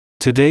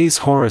Today's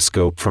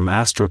horoscope from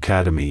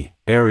Astrocademy,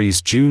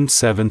 Aries, June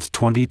 7,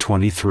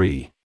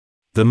 2023.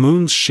 The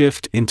moon's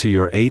shift into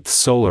your 8th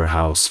solar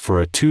house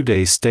for a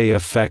 2-day stay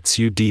affects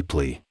you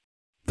deeply.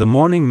 The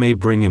morning may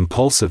bring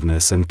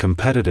impulsiveness and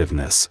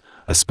competitiveness,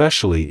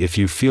 especially if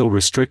you feel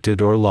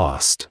restricted or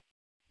lost.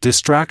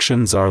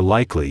 Distractions are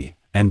likely,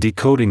 and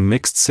decoding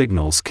mixed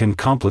signals can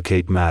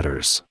complicate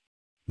matters.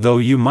 Though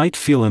you might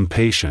feel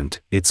impatient,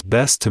 it's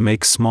best to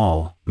make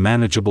small,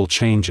 manageable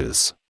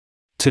changes.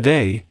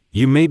 Today,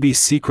 you may be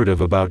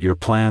secretive about your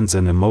plans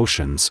and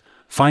emotions,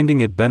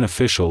 finding it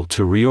beneficial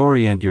to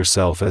reorient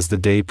yourself as the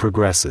day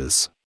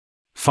progresses.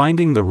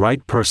 Finding the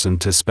right person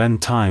to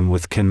spend time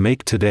with can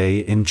make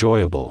today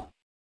enjoyable.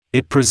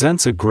 It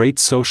presents a great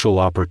social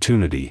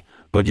opportunity,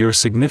 but your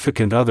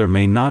significant other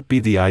may not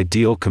be the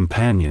ideal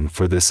companion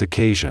for this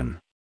occasion.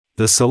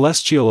 The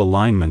celestial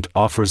alignment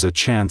offers a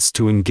chance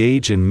to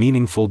engage in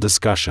meaningful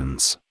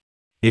discussions.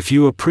 If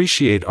you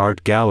appreciate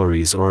art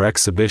galleries or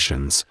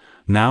exhibitions,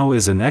 now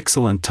is an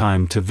excellent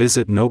time to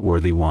visit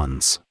noteworthy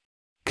ones.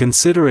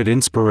 Consider it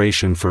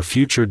inspiration for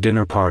future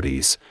dinner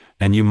parties,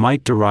 and you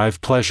might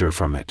derive pleasure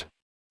from it.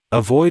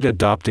 Avoid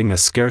adopting a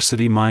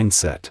scarcity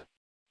mindset.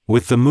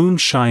 With the moon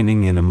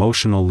shining in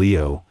emotional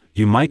Leo,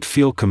 you might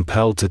feel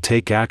compelled to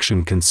take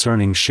action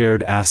concerning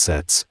shared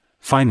assets,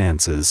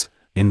 finances,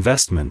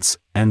 investments,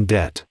 and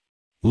debt.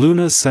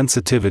 Luna's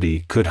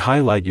sensitivity could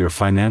highlight your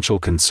financial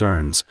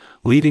concerns,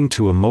 leading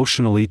to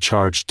emotionally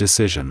charged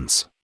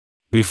decisions.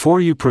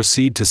 Before you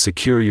proceed to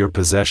secure your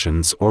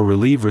possessions or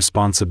relieve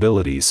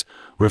responsibilities,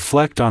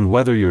 reflect on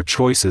whether your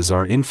choices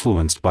are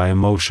influenced by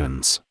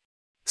emotions.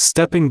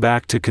 Stepping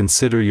back to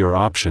consider your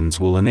options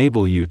will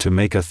enable you to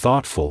make a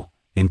thoughtful,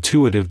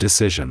 intuitive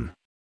decision.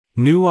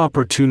 New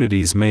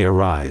opportunities may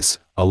arise,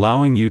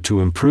 allowing you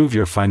to improve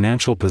your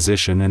financial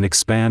position and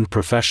expand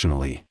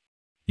professionally.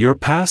 Your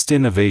past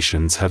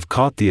innovations have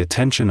caught the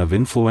attention of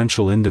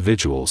influential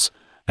individuals,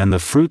 and the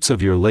fruits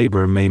of your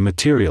labor may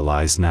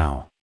materialize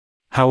now.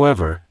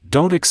 However,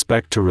 don't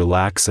expect to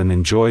relax and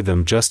enjoy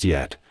them just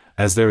yet,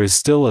 as there is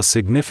still a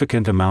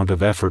significant amount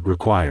of effort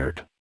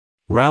required.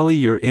 Rally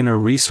your inner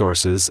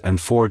resources and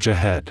forge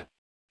ahead.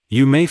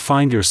 You may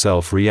find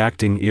yourself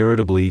reacting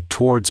irritably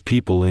towards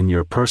people in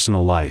your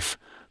personal life,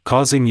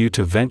 causing you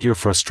to vent your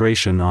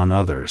frustration on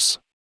others.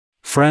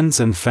 Friends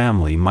and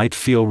family might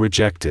feel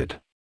rejected.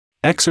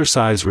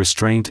 Exercise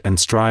restraint and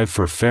strive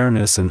for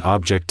fairness and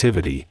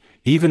objectivity,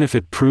 even if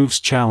it proves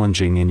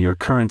challenging in your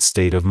current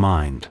state of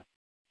mind.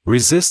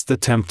 Resist the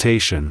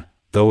temptation,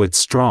 though it's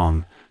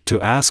strong,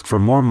 to ask for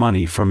more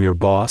money from your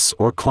boss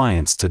or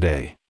clients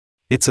today.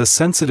 It's a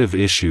sensitive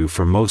issue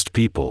for most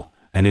people,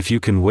 and if you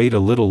can wait a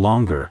little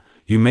longer,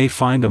 you may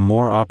find a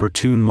more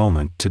opportune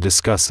moment to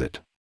discuss it.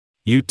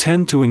 You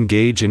tend to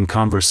engage in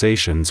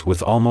conversations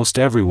with almost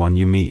everyone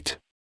you meet.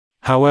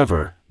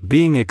 However,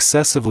 being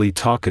excessively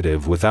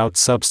talkative without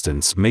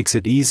substance makes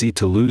it easy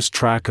to lose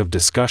track of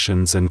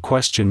discussions and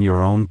question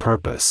your own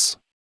purpose.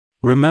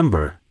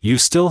 Remember, you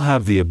still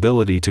have the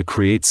ability to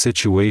create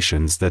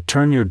situations that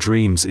turn your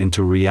dreams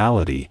into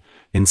reality,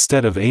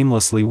 instead of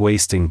aimlessly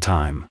wasting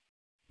time.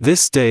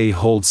 This day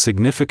holds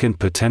significant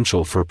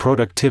potential for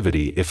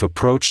productivity if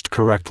approached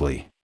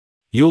correctly.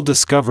 You'll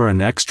discover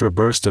an extra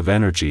burst of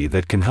energy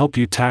that can help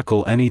you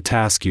tackle any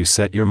task you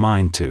set your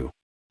mind to.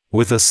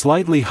 With a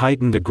slightly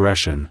heightened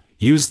aggression,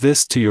 use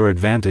this to your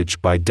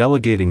advantage by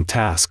delegating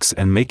tasks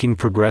and making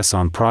progress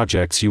on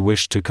projects you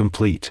wish to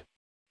complete.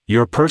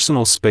 Your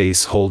personal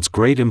space holds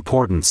great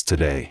importance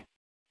today.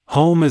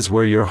 Home is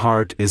where your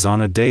heart is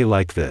on a day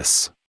like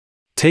this.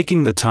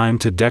 Taking the time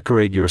to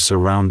decorate your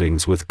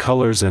surroundings with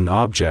colors and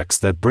objects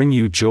that bring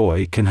you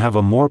joy can have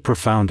a more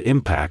profound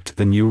impact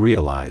than you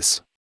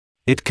realize.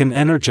 It can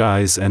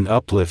energize and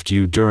uplift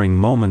you during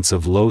moments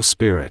of low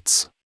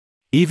spirits.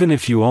 Even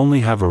if you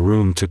only have a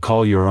room to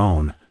call your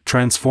own,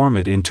 transform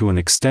it into an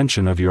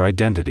extension of your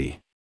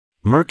identity.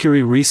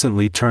 Mercury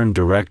recently turned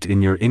direct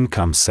in your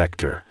income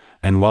sector,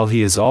 and while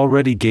he is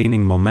already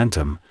gaining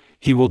momentum,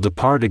 he will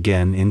depart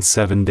again in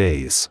 7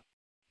 days.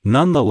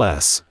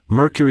 Nonetheless,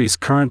 Mercury's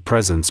current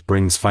presence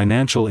brings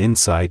financial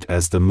insight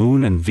as the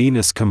Moon and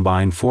Venus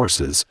combine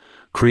forces,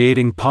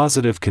 creating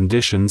positive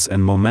conditions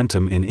and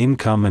momentum in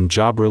income and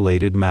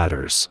job-related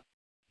matters.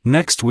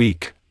 Next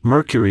week,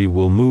 Mercury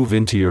will move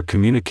into your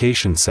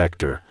communication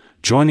sector,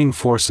 joining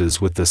forces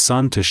with the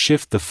Sun to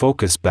shift the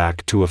focus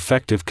back to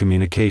effective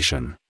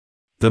communication.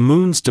 The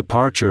Moon's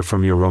departure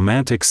from your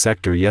romantic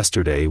sector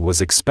yesterday was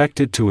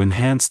expected to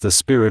enhance the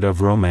spirit of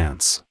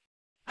romance.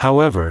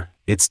 However,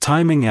 its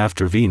timing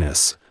after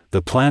Venus,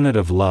 the planet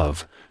of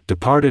love,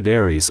 departed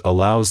Aries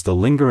allows the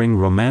lingering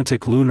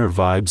romantic lunar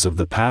vibes of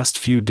the past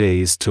few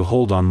days to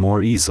hold on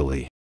more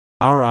easily.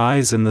 Our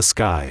eyes in the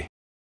sky.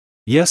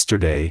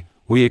 Yesterday,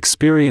 we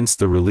experienced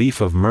the relief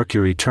of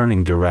Mercury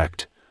turning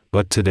direct,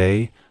 but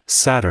today,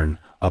 Saturn,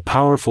 a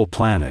powerful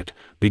planet,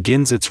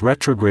 begins its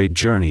retrograde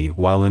journey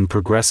while in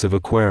progressive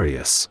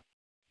Aquarius.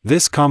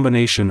 This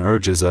combination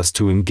urges us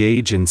to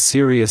engage in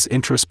serious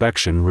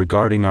introspection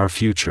regarding our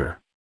future.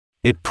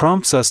 It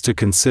prompts us to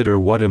consider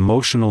what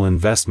emotional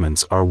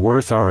investments are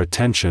worth our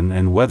attention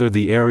and whether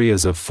the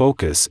areas of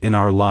focus in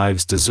our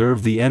lives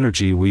deserve the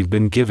energy we've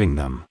been giving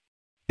them.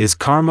 Is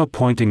karma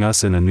pointing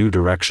us in a new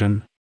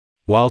direction?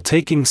 While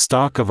taking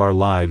stock of our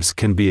lives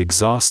can be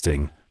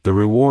exhausting, the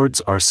rewards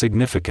are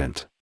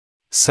significant.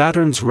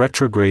 Saturn's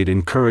retrograde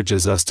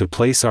encourages us to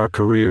place our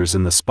careers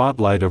in the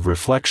spotlight of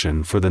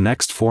reflection for the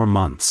next 4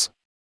 months.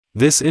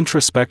 This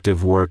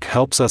introspective work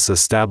helps us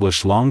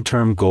establish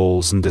long-term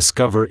goals and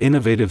discover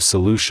innovative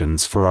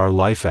solutions for our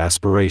life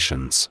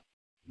aspirations.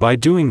 By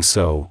doing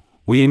so,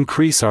 we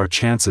increase our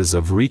chances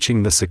of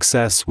reaching the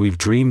success we've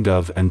dreamed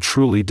of and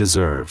truly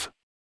deserve.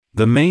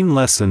 The main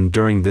lesson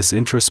during this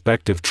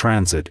introspective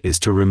transit is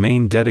to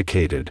remain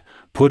dedicated,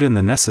 put in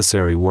the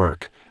necessary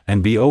work,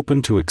 and be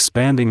open to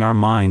expanding our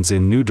minds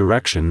in new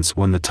directions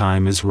when the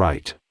time is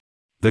right.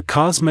 The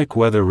cosmic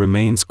weather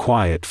remains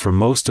quiet for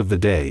most of the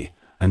day,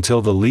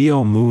 until the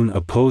Leo moon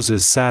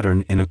opposes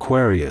Saturn in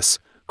Aquarius,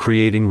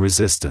 creating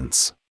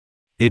resistance.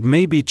 It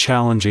may be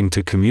challenging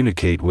to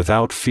communicate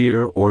without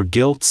fear or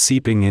guilt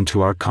seeping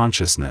into our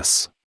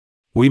consciousness.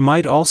 We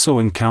might also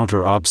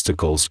encounter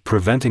obstacles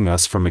preventing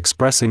us from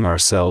expressing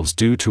ourselves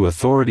due to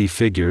authority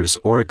figures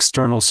or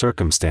external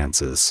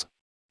circumstances.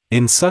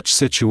 In such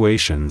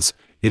situations,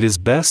 it is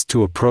best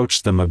to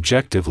approach them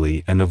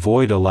objectively and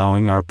avoid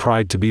allowing our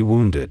pride to be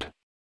wounded.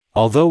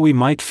 Although we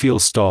might feel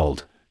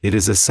stalled, it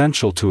is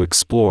essential to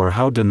explore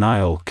how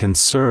denial can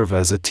serve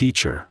as a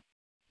teacher.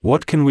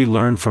 What can we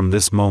learn from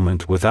this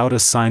moment without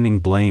assigning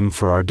blame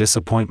for our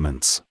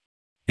disappointments?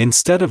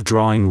 Instead of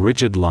drawing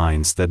rigid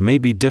lines that may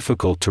be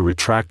difficult to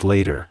retract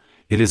later,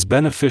 it is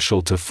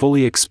beneficial to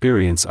fully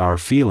experience our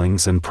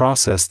feelings and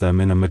process them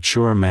in a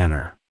mature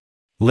manner.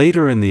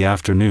 Later in the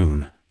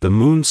afternoon, the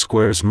moon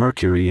squares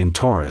Mercury in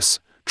Taurus,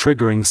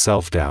 triggering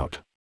self-doubt.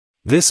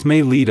 This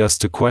may lead us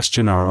to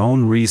question our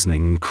own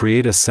reasoning and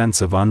create a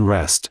sense of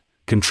unrest,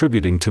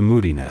 contributing to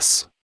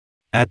moodiness.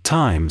 At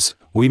times,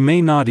 we may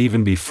not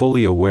even be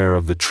fully aware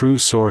of the true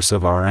source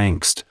of our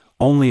angst,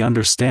 only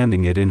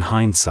understanding it in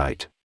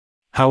hindsight.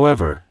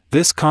 However,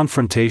 this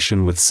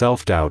confrontation with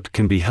self-doubt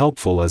can be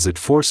helpful as it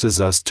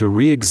forces us to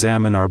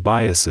re-examine our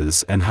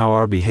biases and how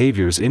our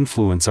behaviors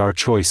influence our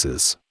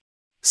choices.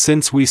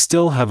 Since we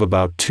still have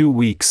about 2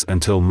 weeks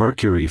until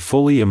Mercury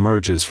fully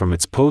emerges from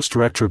its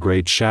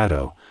post-retrograde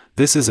shadow,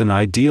 this is an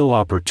ideal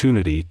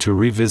opportunity to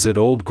revisit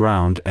old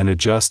ground and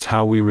adjust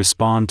how we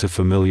respond to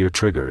familiar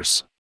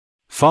triggers.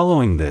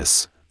 Following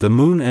this, the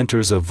moon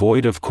enters a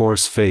void of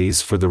course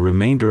phase for the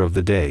remainder of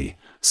the day,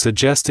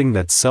 suggesting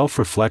that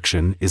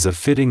self-reflection is a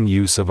fitting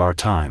use of our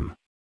time.